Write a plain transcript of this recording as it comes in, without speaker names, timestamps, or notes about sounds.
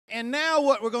And now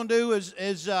what we're going to do is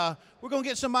we're going to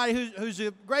get somebody who's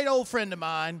a great old friend of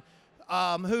mine,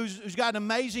 who's got an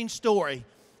amazing story.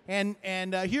 And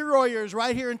Hugh Royer is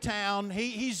right here in town.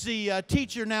 He's the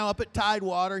teacher now up at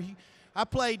Tidewater. I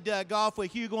played golf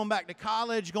with Hugh going back to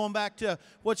college, going back to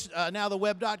what's now the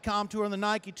Web.com Tour and the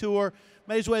Nike Tour,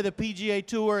 made his way to the PGA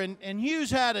Tour. And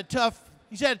Hugh's had a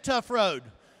tough road.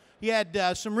 He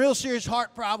had some real serious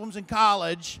heart problems in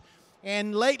college.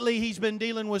 And lately he's been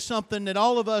dealing with something that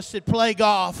all of us that play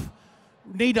golf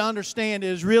need to understand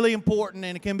is really important,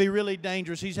 and it can be really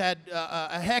dangerous. He's had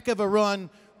a heck of a run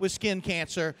with skin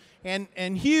cancer.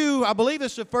 And Hugh, I believe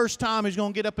it's the first time he's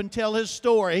going to get up and tell his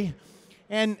story.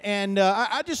 And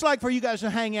I'd just like for you guys to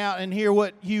hang out and hear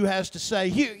what Hugh has to say.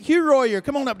 Hugh Royer,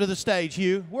 come on up to the stage,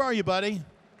 Hugh. Where are you, buddy?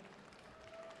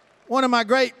 One of my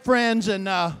great friends, and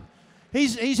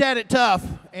he's had it tough.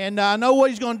 And I know what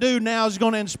he's going to do now is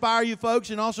going to inspire you folks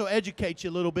and also educate you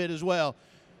a little bit as well.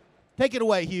 Take it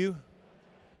away, Hugh.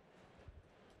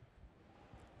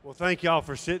 Well, thank y'all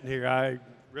for sitting here. I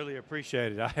really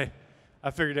appreciate it.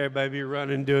 I figured everybody would be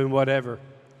running, doing whatever.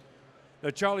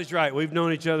 Now, Charlie's right. We've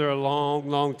known each other a long,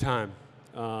 long time.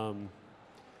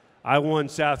 I won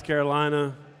South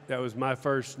Carolina. That was my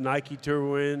first Nike Tour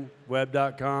win,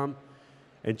 Web.com.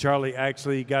 And Charlie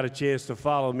actually got a chance to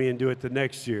follow me and do it the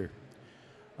next year.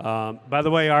 By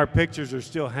the way, our pictures are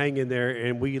still hanging there,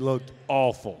 and we looked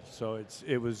awful. So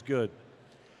it was good.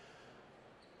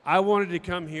 I wanted to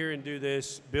come here and do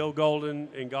this. Bill Golden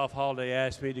and Golf Holiday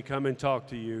asked me to come and talk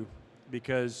to you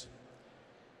because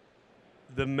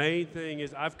the main thing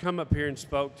is I've come up here and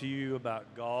spoke to you about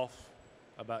golf,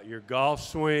 about your golf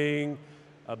swing,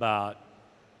 about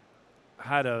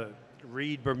how to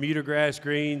read Bermuda grass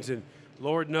greens, and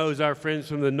Lord knows our friends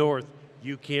from the north,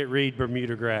 you can't read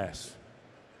Bermuda grass.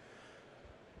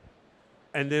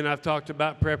 And then I've talked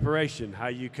about preparation, how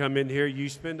you come in here, you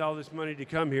spend all this money to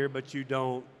come here, but you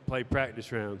don't play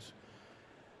practice rounds.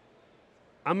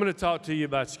 I'm going to talk to you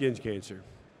about skin cancer.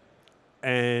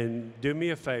 And do me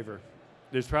a favor.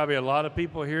 There's probably a lot of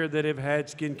people here that have had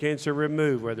skin cancer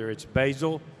removed, whether it's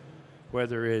basal,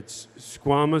 whether it's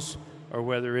squamous, or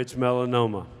whether it's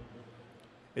melanoma.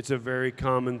 It's a very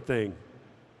common thing.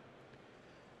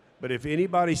 But if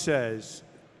anybody says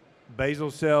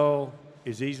basal cell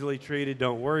is easily treated,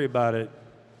 don't worry about it,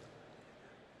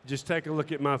 just take a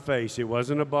look at my face. It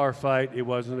wasn't a bar fight. It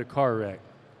wasn't a car wreck.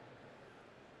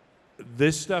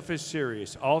 This stuff is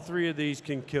serious. All three of these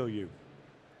can kill you.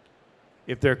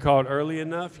 If they're caught early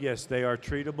enough, yes, they are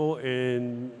treatable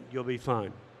and you'll be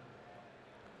fine.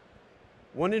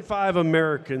 1 in 5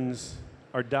 Americans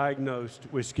are diagnosed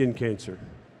with skin cancer.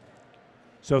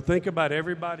 So think about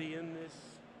everybody in this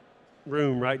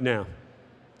room right now.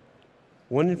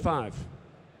 1 in 5.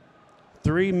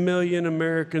 3 million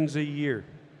Americans a year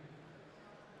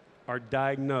are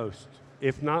diagnosed,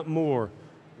 if not more,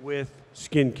 with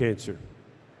skin cancer.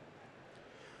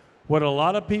 What a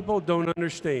lot of people don't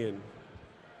understand,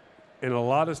 and a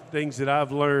lot of things that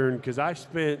I've learned, because I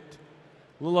spent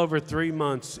a little over 3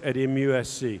 months at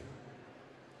MUSC.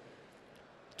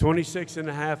 26 and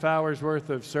a half hours worth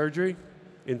of surgery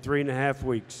in 3.5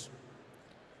 weeks.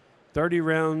 30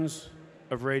 rounds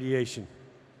of radiation.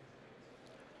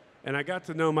 And I got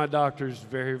to know my doctors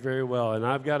very, very well, and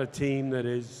I've got a team that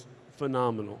is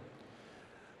phenomenal.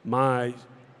 My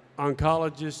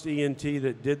oncologist, ENT,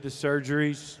 that did the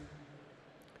surgeries,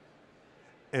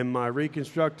 and my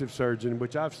reconstructive surgeon,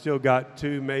 which I've still got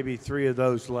 2, maybe 3 of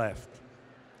those left.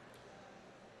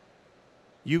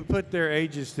 You put their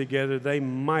ages together, they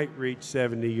might reach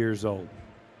 70 years old,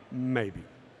 maybe.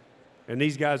 And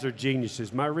these guys are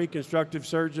geniuses. My reconstructive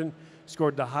surgeon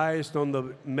scored the highest on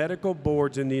the medical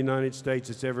boards in the United States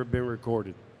that's ever been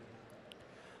recorded.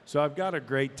 So I've got a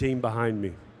great team behind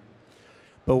me.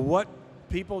 But what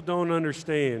people don't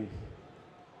understand,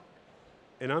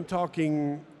 and I'm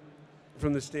talking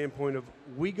from the standpoint of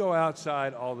we go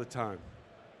outside all the time.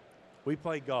 We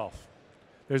play golf.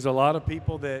 There's a lot of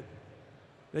people that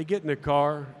they get in their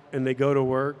car and they go to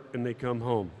work and they come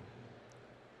home.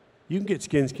 You can get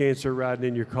skin cancer riding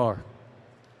in your car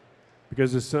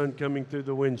because the sun coming through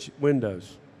the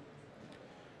windows.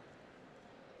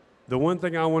 The one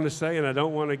thing I want to say, and I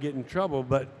don't want to get in trouble,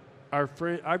 but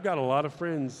I've got a lot of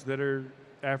friends that are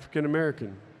African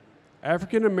American.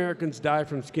 African Americans die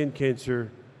from skin cancer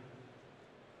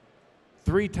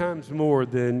 3 times more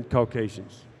than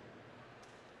Caucasians.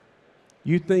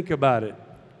 You think about it.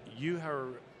 You are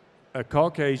a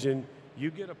Caucasian, you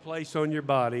get a place on your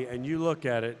body and you look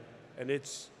at it and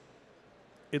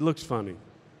it looks funny.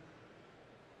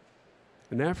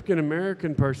 An African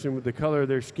American person with the color of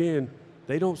their skin,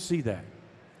 they don't see that.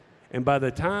 And by the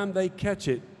time they catch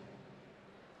it,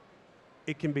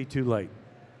 it can be too late.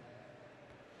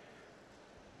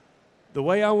 The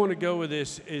way I want to go with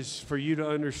this is for you to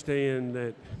understand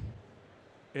that,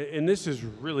 and this is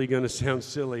really going to sound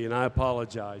silly, and I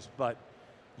apologize, but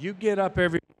you get up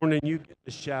every morning, you get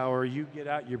the shower, you get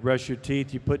out, you brush your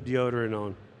teeth, you put deodorant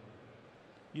on.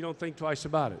 You don't think twice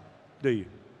about it, do you?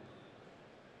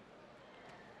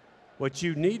 What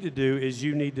you need to do is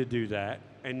you need to do that,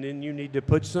 and then you need to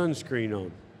put sunscreen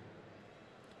on.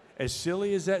 As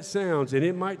silly as that sounds, and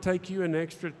it might take you an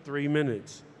extra 3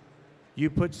 minutes, you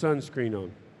put sunscreen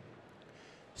on.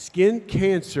 Skin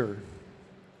cancer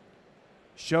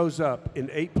shows up in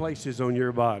 8 places on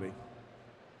your body,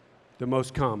 the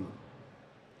most common.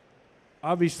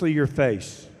 Obviously, your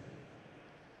face.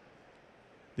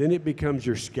 Then it becomes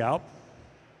your scalp,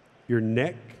 your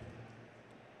neck,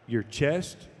 your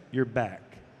chest, your back,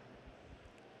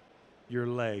 your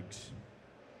legs.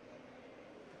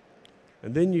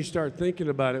 And then you start thinking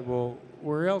about it, well,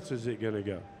 where else is it going to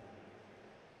go?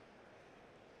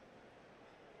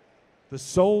 The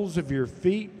soles of your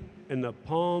feet and the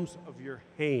palms of your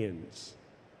hands.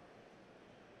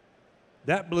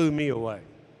 That blew me away.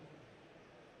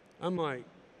 I'm like,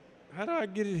 how do I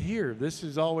get it here? This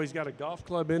has always got a golf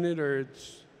club in it, or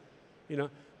it's, you know,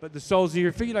 but the soles of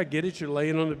your feet, I get it. You're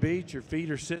laying on the beach, your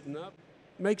feet are sitting up.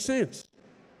 Makes sense.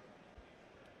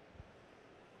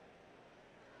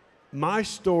 My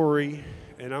story,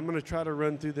 and I'm going to try to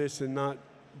run through this and not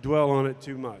dwell on it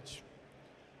too much.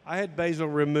 I had basal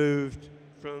removed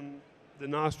from the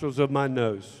nostrils of my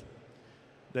nose.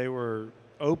 They were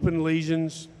open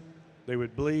lesions. They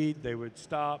would bleed. They would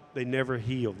stop. They never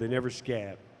healed. They never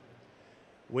scabbed.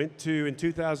 In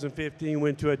 2015,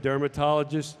 went to a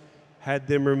dermatologist, had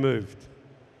them removed.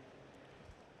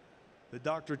 The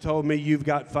doctor told me, you've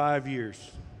got 5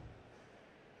 years.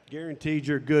 Guaranteed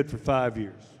you're good for 5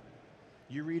 years.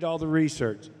 You read all the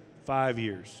research, 5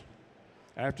 years.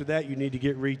 After that, you need to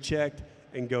get rechecked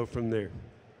and go from there.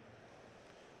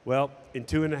 Well, in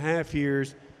 2.5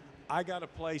 years, I got a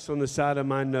place on the side of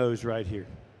my nose right here.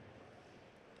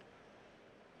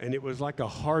 And it was like a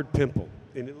hard pimple.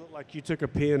 And it looked like you took a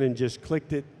pen and just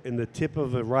clicked it in the tip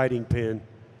of a writing pen.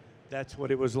 That's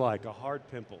what it was like, a hard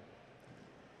pimple.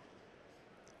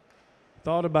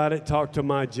 Thought about it, talked to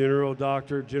my general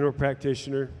doctor, general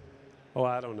practitioner. Oh,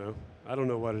 I don't know. I don't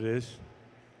know what it is.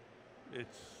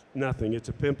 It's nothing. It's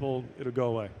a pimple. It'll go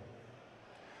away.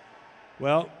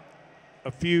 Well,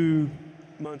 a few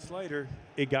months later,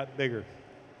 it got bigger.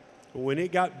 When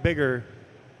it got bigger,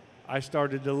 I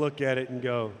started to look at it and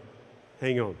go,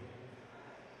 hang on.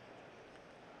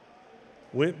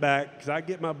 Went back, because I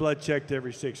get my blood checked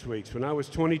every 6 weeks. When I was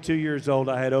 22 years old,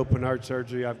 I had open heart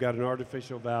surgery. I've got an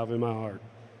artificial valve in my heart.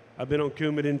 I've been on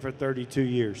Coumadin for 32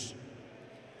 years.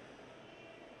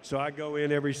 So I go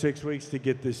in every 6 weeks to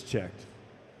get this checked.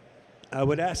 I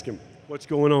would ask him, what's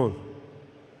going on?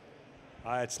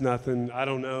 It's nothing. I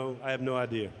don't know. I have no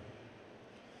idea.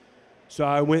 So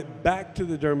I went back to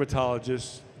the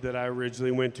dermatologist that I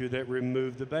originally went to that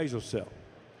removed the basal cell.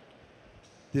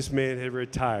 This man had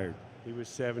retired. He was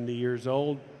 70 years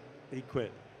old. He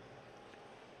quit.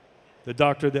 The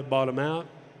doctor that bought him out,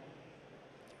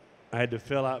 I had to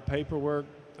fill out paperwork.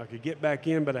 I could get back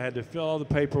in, but I had to fill all the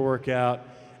paperwork out.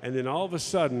 And then all of a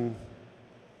sudden,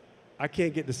 I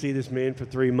can't get to see this man for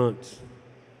 3 months.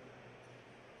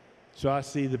 So I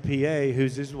see the PA,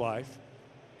 who's his wife,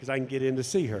 because I can get in to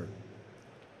see her.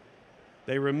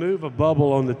 They remove a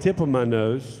bubble on the tip of my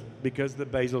nose because the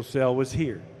basal cell was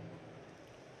here.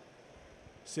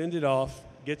 Send it off,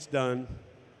 gets done,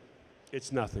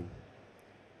 it's nothing.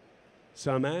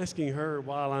 So I'm asking her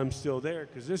while I'm still there,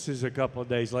 because this is a couple of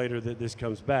days later that this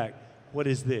comes back, what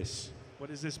is this?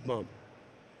 What is this bump?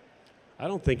 I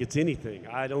don't think it's anything.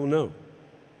 I don't know.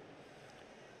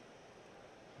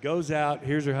 Goes out,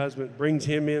 here's her husband, brings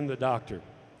him in, the doctor.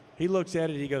 He looks at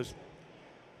it, he goes,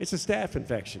 it's a staph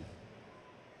infection.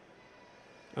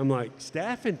 I'm like,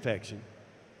 staph infection?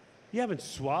 You haven't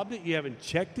swabbed it? You haven't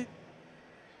checked it?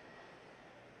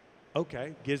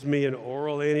 Okay, gives me an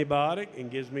oral antibiotic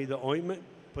and gives me the ointment,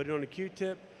 put it on a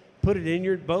Q-tip, put it in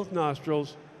your both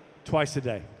nostrils twice a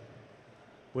day.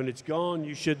 When it's gone,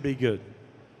 you should be good.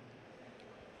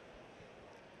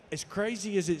 As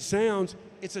crazy as it sounds,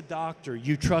 it's a doctor.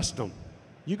 You trust them.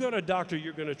 You go to a doctor,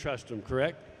 you're going to trust them,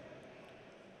 correct?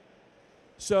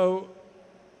 So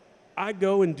I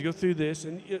go and go through this,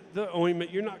 and the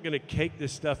ointment, you're not going to cake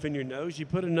this stuff in your nose. You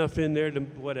put enough in there to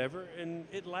whatever, and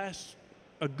it lasts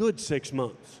a good 6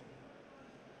 months.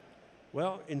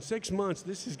 Well, in 6 months,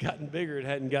 this has gotten bigger. It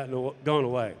hadn't gone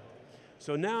away.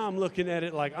 So now I'm looking at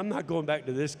it like, I'm not going back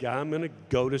to this guy. I'm going to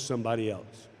go to somebody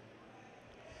else.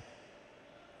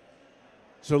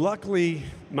 So luckily,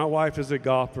 my wife is a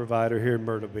golf provider here in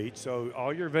Myrtle Beach. So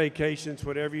all your vacations,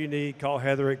 whatever you need, call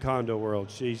Heather at Condo World.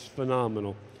 She's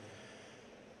phenomenal.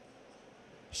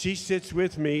 She sits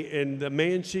with me, and the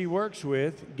man she works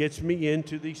with gets me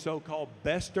into the so-called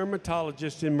best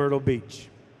dermatologist in Myrtle Beach.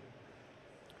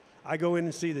 I go in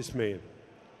and see this man.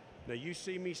 Now, you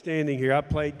see me standing here. I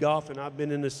played golf, and I've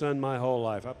been in the sun my whole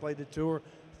life. I played the tour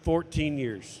 14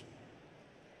 years.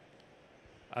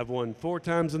 I've won 4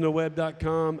 times on the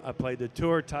web.com. I played the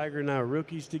tour. Tiger and I are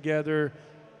rookies together.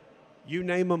 You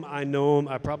name them, I know them.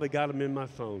 I probably got them in my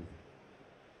phone.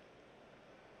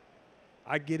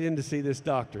 I get in to see this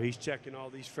doctor. He's checking all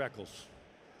these freckles.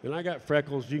 And I got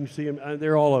freckles. You can see them.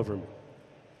 They're all over me.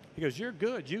 He goes, you're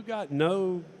good. You got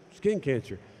no skin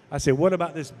cancer. I said, what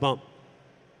about this bump?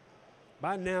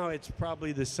 By now, it's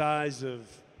probably the size of,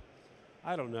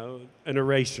 I don't know, an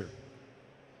eraser.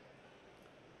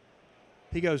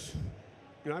 He goes,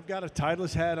 I've got a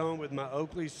Titleist hat on with my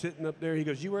Oakleys sitting up there. He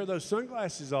goes, you wear those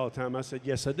sunglasses all the time? I said,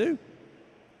 yes, I do.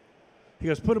 He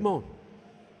goes, put them on.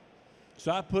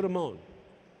 So I put them on.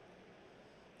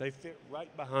 They fit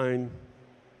right behind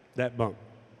that bump.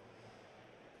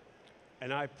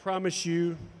 And I promise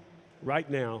you right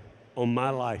now on my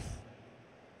life,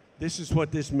 this is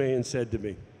what this man said to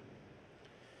me.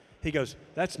 He goes,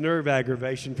 that's nerve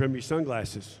aggravation from your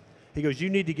sunglasses. He goes, you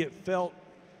need to get felt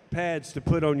pads to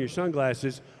put on your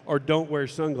sunglasses or don't wear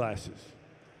sunglasses.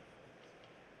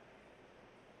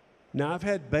 Now, I've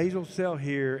had basal cell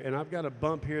here, and I've got a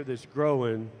bump here that's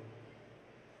growing,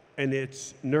 and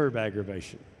it's nerve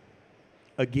aggravation.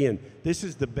 Again, this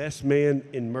is the best man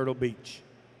in Myrtle Beach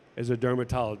as a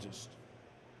dermatologist.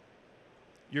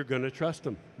 You're going to trust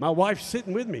him. My wife's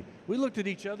sitting with me. We looked at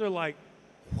each other like,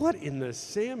 what in the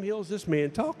Sam Hill is this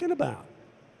man talking about?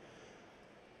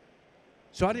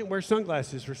 So I didn't wear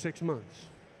sunglasses for 6 months.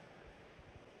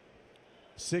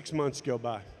 6 months go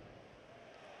by.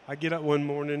 I get up one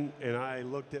morning, and I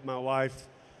looked at my wife,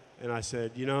 and I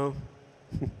said, you know,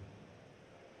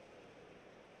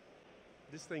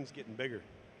 this thing's getting bigger.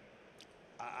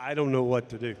 I don't know what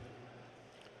to do.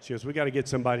 She goes, we got to get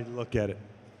somebody to look at it.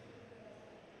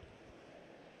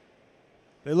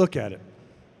 They look at it.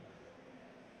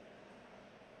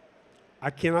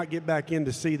 I cannot get back in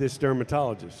to see this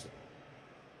dermatologist.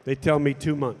 They tell me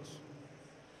 2 months.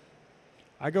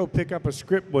 I go pick up a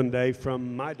script one day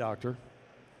from my doctor,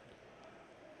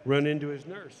 run into his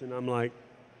nurse, and I'm like,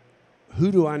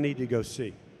 who do I need to go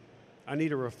see? I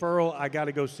need a referral. I got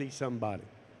to go see somebody.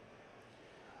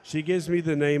 She gives me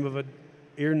the name of an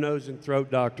ear, nose, and throat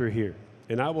doctor here.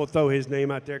 And I will throw his name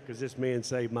out there because this man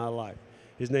saved my life.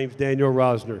 His name's Daniel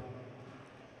Rosner.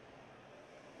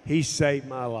 He saved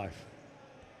my life.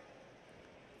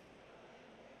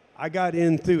 I got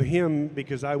in through him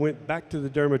because I went back to the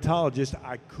dermatologist.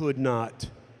 I could not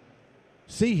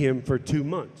see him for 2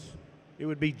 months. It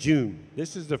would be June.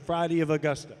 This is the Friday of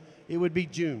Augusta. It would be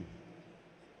June.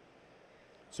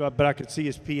 But I could see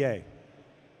his PA.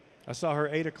 I saw her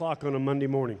 8 o'clock on a Monday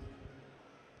morning.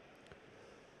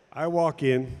 I walk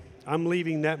in. I'm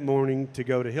leaving that morning to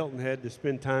go to Hilton Head to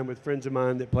spend time with friends of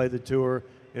mine that play the tour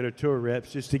and are tour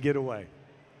reps just to get away.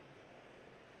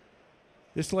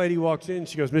 This lady walks in.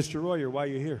 She goes, Mr. Royer, why are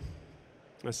you here?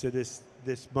 I said, this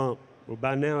bump. Well,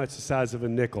 by now it's the size of a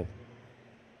nickel.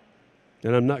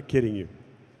 And I'm not kidding you.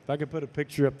 If I could put a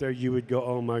picture up there, you would go,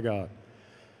 oh, my God.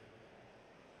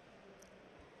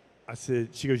 I said,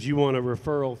 she goes, you want a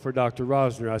referral for Dr.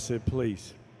 Rosner? I said,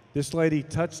 please. This lady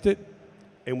touched it,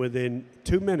 and within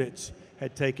 2 minutes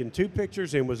had taken 2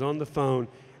 pictures and was on the phone.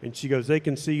 And she goes, they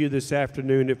can see you this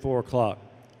afternoon at 4 o'clock.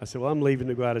 I said, well, I'm leaving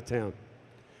to go out of town.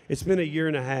 It's been a year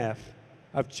and a half.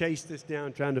 I've chased this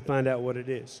down trying to find out what it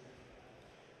is.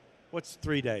 What's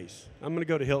 3 days? I'm going to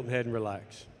go to Hilton Head and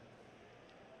relax.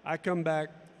 I come back,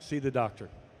 see the doctor.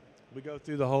 We go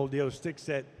through the whole deal, sticks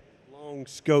that long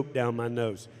scope down my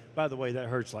nose. By the way, that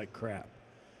hurts like crap.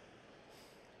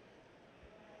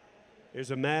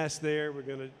 There's a mass there. We're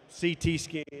going to CT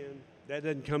scan. That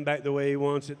doesn't come back the way he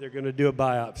wants it. They're going to do a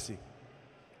biopsy.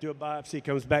 Do a biopsy,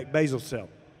 comes back basal cell.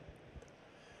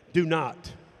 Do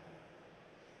not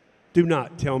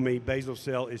tell me basal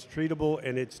cell is treatable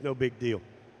and it's no big deal.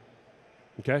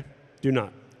 Okay? Do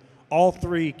not. All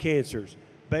 3 cancers,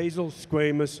 basal,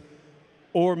 squamous,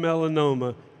 or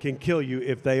melanoma, can kill you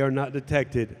if they are not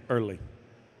detected early.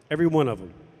 Every one of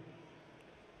them.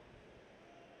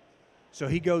 So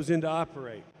he goes in to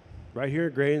operate right here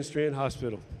at Grand Strand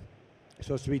Hospital. It's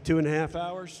supposed to be 2.5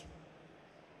 hours.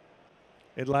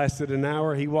 It lasted an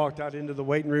hour. He walked out into the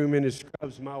waiting room in his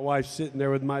scrubs. My wife's sitting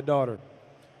there with my daughter,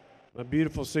 my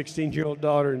beautiful 16-year-old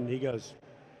daughter, and he goes,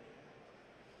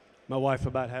 My wife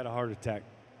about had a heart attack.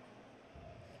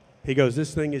 He goes,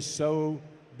 this thing is so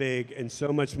big and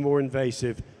so much more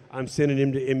invasive, I'm sending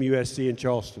him to MUSC in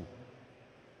Charleston.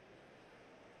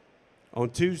 On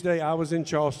Tuesday, I was in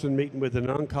Charleston meeting with an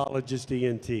oncologist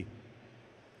ENT.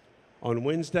 On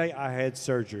Wednesday, I had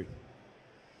surgery.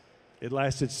 It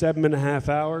lasted 7.5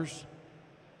 hours.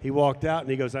 He walked out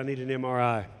and he goes, I need an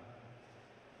MRI.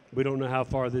 We don't know how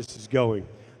far this is going.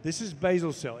 This is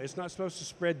basal cell. It's not supposed to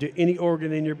spread to any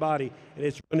organ in your body, and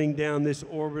it's running down this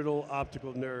orbital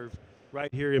optical nerve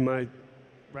right here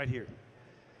right here.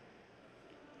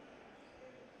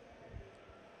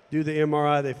 Do the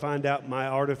MRI, they find out my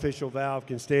artificial valve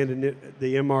can stand in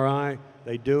the MRI.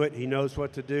 They do it, he knows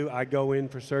what to do. I go in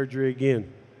for surgery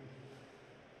again.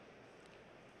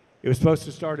 It was supposed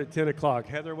to start at 10 o'clock.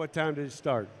 Heather, what time did it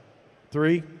start?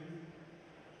 3?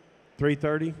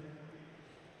 3:30?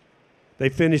 They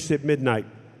finished at midnight.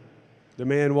 The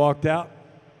man walked out.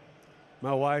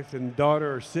 My wife and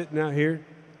daughter are sitting out here.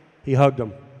 He hugged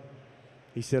them.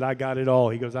 He said, I got it all.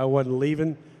 He goes, I wasn't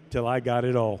leaving till I got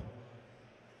it all.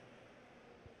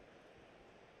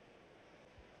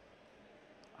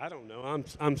 I don't know.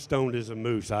 I'm stoned as a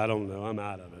moose. I don't know. I'm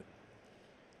out of it.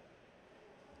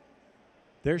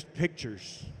 There's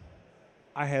pictures.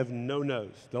 I have no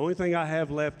nose. The only thing I have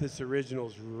left that's original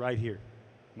is right here,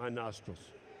 my nostrils.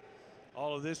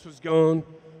 All of this was gone.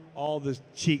 All the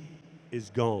cheek is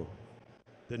gone.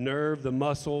 The nerve, the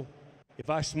muscle. If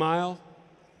I smile,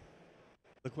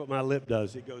 look what my lip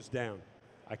does. It goes down.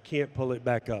 I can't pull it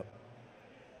back up.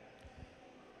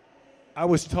 I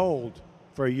was told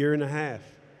for 1.5 years,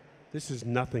 this is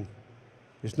nothing.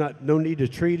 There's no need to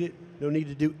treat it, no need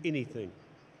to do anything.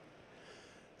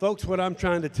 Folks, what I'm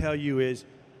trying to tell you is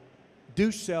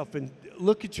do self and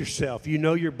look at yourself. You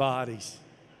know your bodies,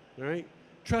 all right?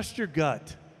 Trust your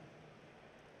gut.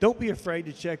 Don't be afraid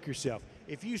to check yourself.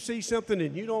 If you see something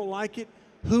and you don't like it,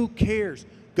 who cares?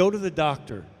 Go to the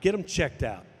doctor. Get them checked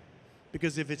out.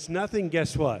 Because if it's nothing,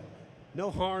 guess what?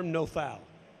 No harm, no foul.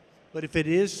 But if it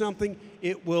is something,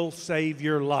 it will save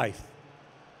your life.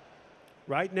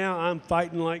 Right now, I'm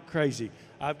fighting like crazy.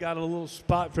 I've got a little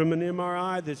spot from an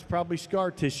MRI that's probably scar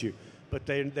tissue, but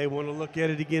they want to look at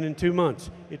it again in 2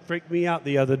 months. It freaked me out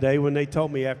the other day when they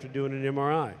told me after doing an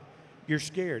MRI. You're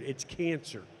scared. It's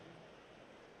cancer.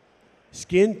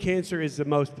 Skin cancer is the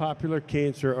most popular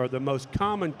cancer or the most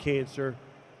common cancer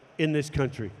in this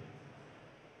country.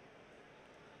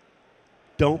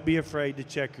 Don't be afraid to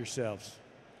check yourselves.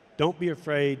 Don't be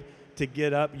afraid to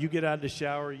get up. You get out of the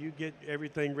shower, you get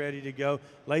everything ready to go.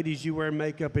 Ladies, you wear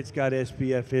makeup, it's got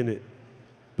SPF in it.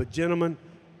 But gentlemen,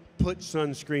 put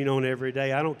sunscreen on every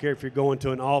day. I don't care if you're going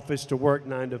to an office to work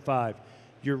 9 to 5.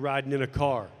 You're riding in a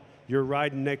car. You're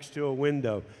riding next to a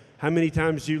window. How many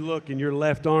times you look and your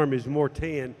left arm is more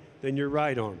tan than your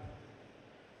right arm?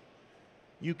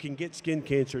 You can get skin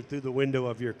cancer through the window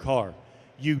of your car.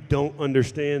 You don't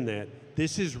understand that.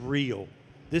 This is real.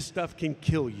 This stuff can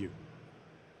kill you.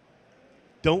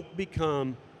 Don't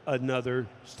become another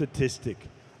statistic.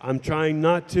 I'm trying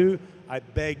not to. I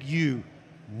beg you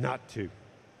not to.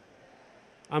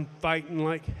 I'm fighting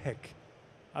like heck.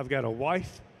 I've got a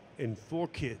wife and 4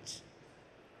 kids.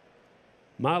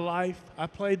 My life, I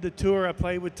played the tour. I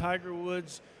played with Tiger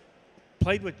Woods,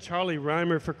 played with Charlie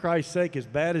Reimer, for Christ's sake, as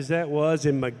bad as that was,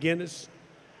 in McGinnis.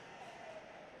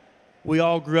 We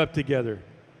all grew up together.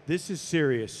 This is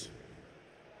serious.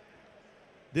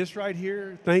 This right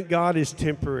here, thank God, is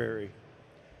temporary.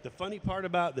 The funny part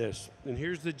about this, and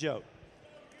here's the joke.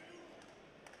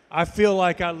 I feel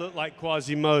like I look like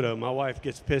Quasimodo. My wife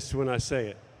gets pissed when I say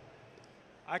it.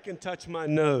 I can touch my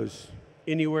nose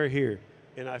anywhere here,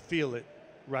 and I feel it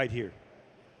right here.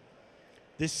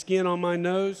 This skin on my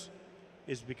nose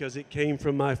is because it came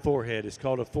from my forehead. It's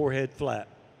called a forehead flap.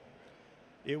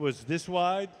 It was this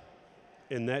wide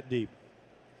and that deep,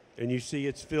 and you see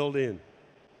it's filled in.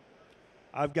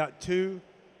 I've got 2,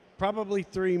 probably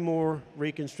 3 more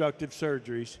reconstructive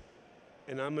surgeries,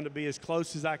 and I'm going to be as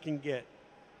close as I can get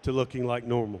to looking like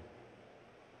normal.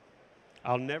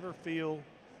 I'll never feel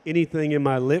anything in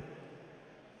my lip.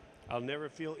 I'll never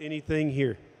feel anything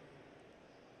here.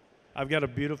 I've got a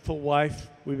beautiful wife.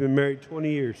 We've been married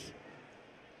 20 years.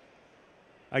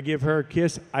 I give her a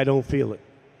kiss, I don't feel it.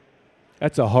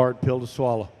 That's a hard pill to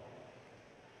swallow.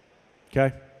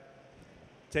 Okay?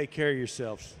 Take care of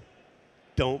yourselves.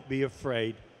 Don't be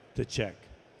afraid to check.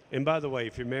 And by the way,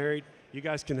 if you're married, you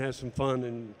guys can have some fun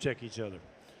and check each other.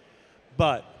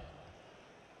 But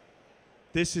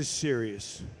this is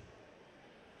serious.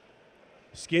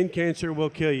 Skin cancer will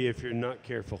kill you if you're not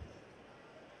careful.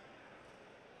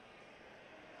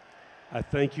 I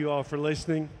thank you all for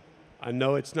listening. I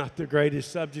know it's not the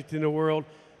greatest subject in the world,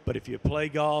 but if you play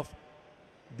golf,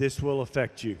 this will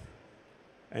affect you.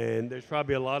 And there's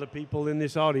probably a lot of people in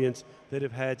this audience that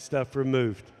have had stuff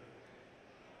removed.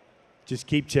 Just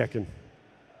keep checking.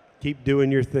 Keep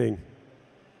doing your thing.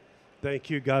 Thank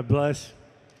you. God bless.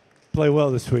 Play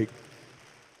well this week.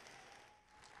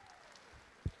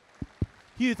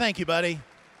 Hugh, thank you, buddy.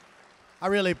 I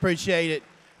really appreciate it.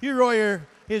 Hugh Royer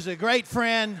is a great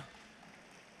friend.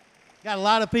 Got a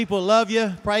lot of people who love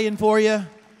you, praying for you.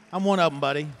 I'm one of them,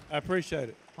 buddy. I appreciate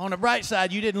it. On the bright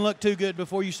side, you didn't look too good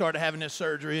before you started having this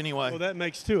surgery anyway. Well, that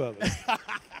makes two of us.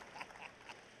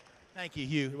 Thank you,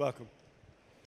 Hugh. You're welcome.